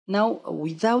Now,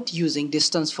 without using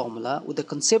distance formula, with the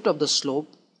concept of the slope,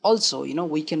 also,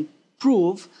 we can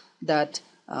prove that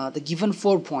the given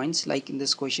 4 points, like in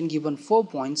this question, given 4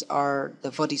 points are the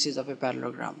vertices of a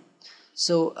parallelogram.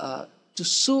 So, to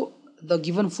show the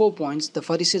given 4 points, the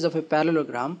vertices of a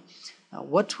parallelogram,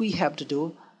 what we have to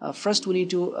do, first we need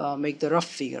to make the rough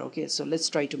figure. Okay, so let's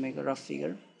try to make a rough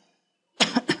figure.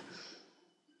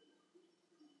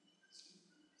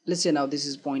 Let's say now this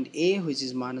is point A, which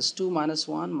is -2,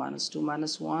 -1, -2,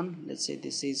 -1. Let's say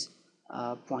this is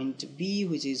point B,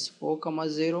 which is 4,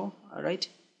 0. All right,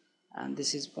 and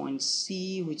this is point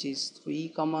C, which is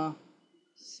 3,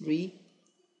 3.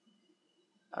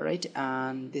 All right,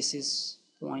 and this is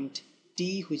point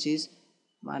D, which is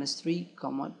 -3,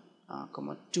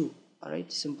 2. All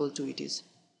right, simple 2 it is.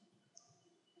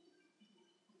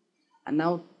 And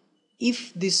now,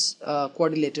 if this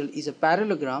quadrilateral is a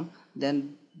parallelogram,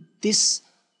 then this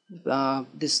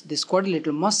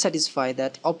quadrilateral must satisfy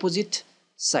that opposite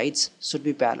sides should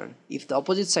be parallel. If the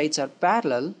opposite sides are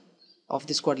parallel of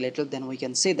this quadrilateral, then we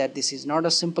can say that this is not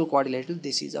a simple quadrilateral,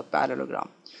 this is a parallelogram.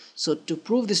 So to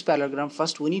prove this parallelogram,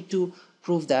 first we need to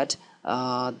prove that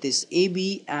this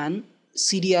AB and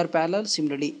CD are parallel,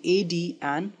 similarly AD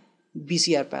and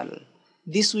BC are parallel.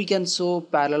 This we can show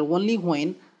parallel only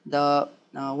when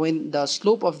the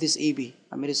slope of this AB,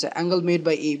 it's an angle made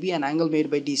by AB and angle made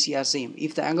by DC are same.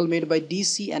 If the angle made by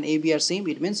DC and AB are same,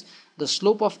 it means the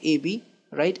slope of AB,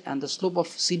 right, and the slope of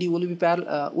CD will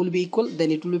be equal,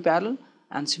 then it will be parallel.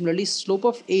 And similarly, slope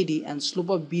of AD and slope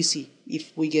of BC,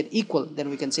 if we get equal, then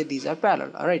we can say these are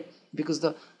parallel. All right, because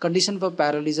the condition for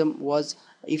parallelism was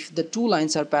if the two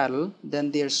lines are parallel,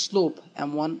 then their slope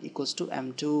M1 equals to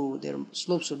M2. Their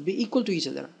slopes should be equal to each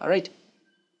other. All right,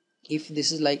 if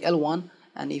this is like L1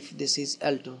 and if this is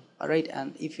L2, all right,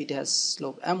 and if it has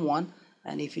slope M1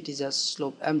 and if it is a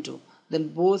slope M2, then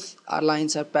both our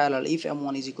lines are parallel if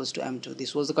M1 is equals to M2.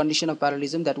 This was the condition of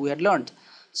parallelism that we had learned.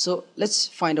 So let's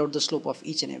find out the slope of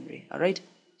each and every. All right,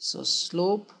 so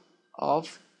slope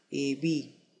of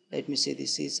AB, let me say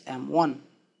this is M1.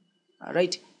 All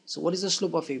right, so what is the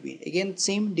slope of AB? Again,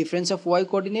 same difference of y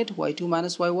coordinate, y2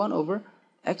 minus y1 over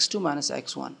x2 minus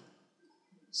x1.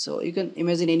 So you can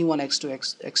imagine any one x2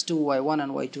 y1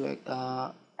 and y2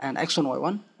 and x1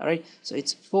 y1. All right, so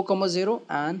it's 4, 0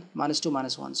 and -2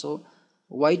 -1. So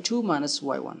y2 minus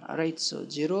y1. All right, so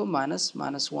 0 minus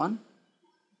 -1,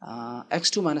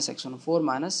 x2 minus x1, 4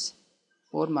 minus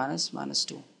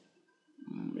 -2.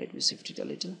 Let me shift it a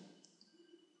little.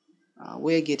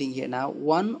 We're getting here now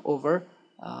 1 over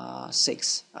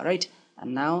 6. All right,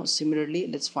 and now similarly,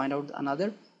 let's find out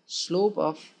another slope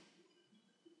of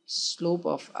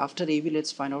after AB.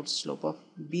 Let's find out slope of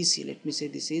BC. Let me say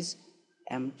this is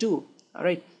M2. All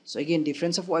right, so again,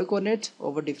 difference of y coordinate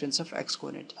over difference of x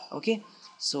coordinate. Okay,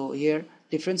 so here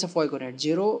difference of y coordinate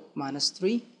 0 minus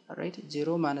 3. All right,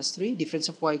 0 minus 3, difference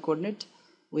of y coordinate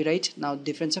we write. Now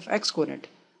difference of x coordinate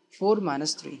 4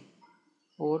 minus 3.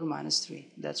 4 minus 3,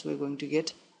 that's we're going to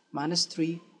get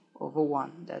 -3 over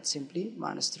 1. That's simply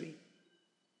 -3.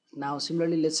 Now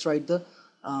similarly, let's write the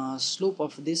slope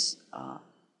of this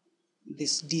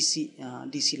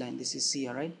DC line. This is C.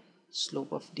 All right,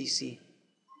 slope of DC.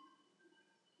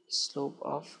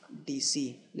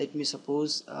 Let me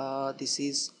suppose this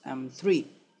is M3.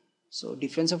 So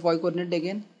difference of y coordinate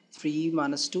again 3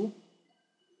 minus 2,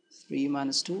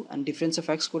 and difference of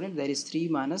x coordinate, that is 3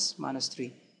 minus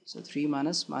 -3. So 3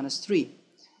 minus -3,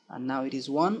 and now it is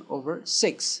 1 over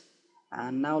 6.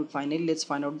 And now finally, let's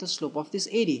find out the slope of this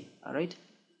AD. All right,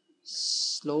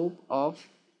 slope of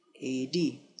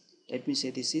AD, let me say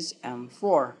this is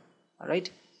M4. All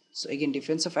right, so again,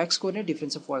 difference of x coordinate,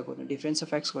 difference of y coordinate. Difference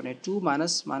of x coordinate 2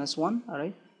 minus -1. All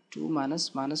right, 2 minus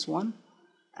 -1,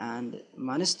 and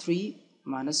 -3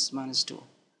 minus -2.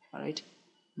 All right,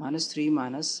 -3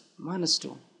 minus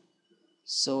 -2.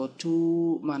 So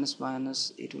 2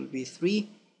 minus it will be 3,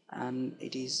 and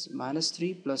it is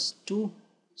 -3 plus 2.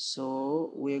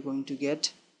 So we are going to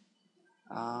get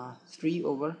 3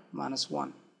 over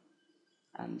 -1,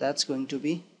 and that's going to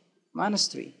be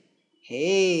 -3.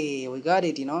 Hey, we got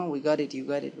it, we got it, we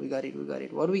got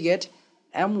it. What do we get?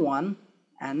 M1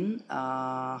 and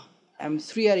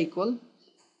M3 are equal,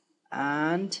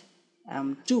 and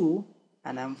M2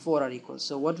 and M4 are equal.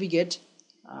 So what we get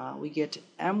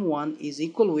M1 is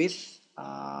equal with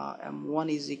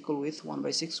 1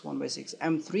 by 6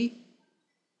 M3.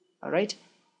 All right,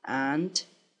 and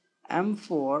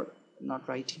M4, not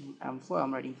writing M4,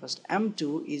 I'm writing first.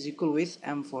 M2 is equal with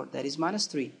M4, that is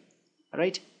 -3. All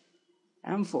right,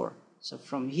 M4. So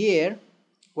from here,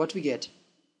 what we get,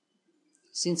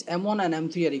 since M1 and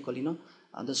M3 are equal,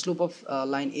 the slope of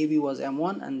line AB was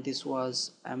m1, and this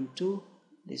was m2,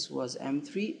 this was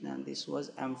m3, and this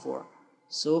was m4.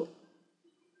 So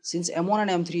since m1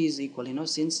 and m3 is equal,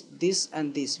 since this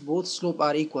and this both slope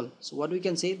are equal, so what we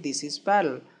can say, this is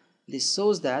parallel. This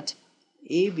shows that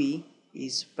AB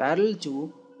is parallel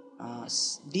to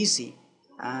DC,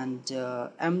 and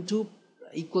m2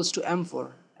 equals to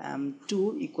m4,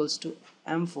 m2 equals to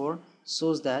m4,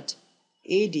 shows that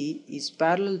AD is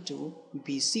parallel to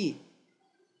BC.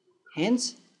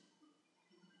 Hence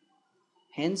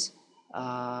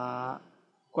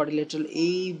quadrilateral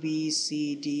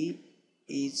ABCD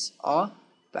is a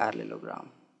parallelogram,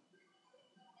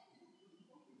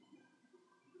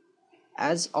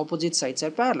 as opposite sides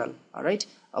are parallel. All right,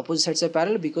 opposite sides are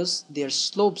parallel because their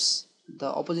slopes, the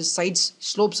opposite sides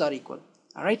slopes are equal.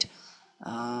 All right,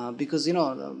 because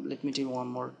let me tell you one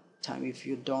more time if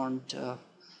you don't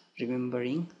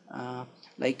remembering,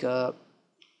 like a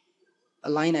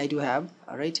line I do have.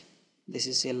 All right, this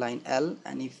is a line L,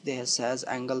 and if this has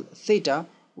angle theta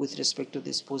with respect to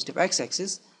this positive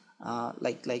x-axis,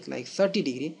 like 30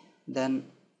 degree, then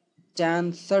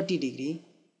tan 30 degree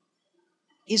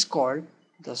is called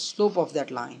the slope of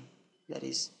that line. That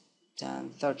is,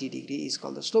 tan 30 degree is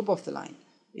called the slope of the line.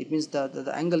 It means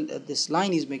the angle this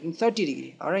line is making 30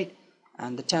 degree. All right,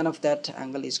 and the tan of that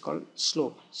angle is called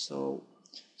slope. So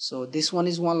this one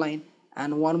is one line,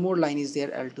 and one more line is there,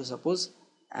 L2 suppose,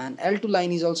 and L2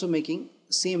 line is also making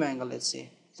same angle, let's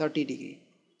say 30 degree.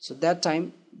 So that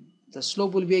time the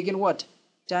slope will be again what?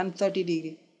 Tan 30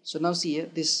 degree. So now see here,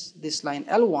 this line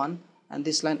L1 and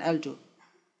this line L2,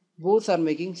 both are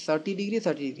making 30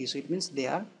 degree. So it means they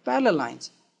are parallel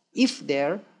lines if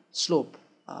their slope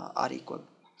are equal.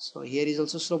 So here is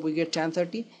also slope, we get tan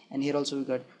 30, and here also we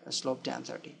got a slope tan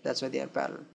 30. That's why they are parallel.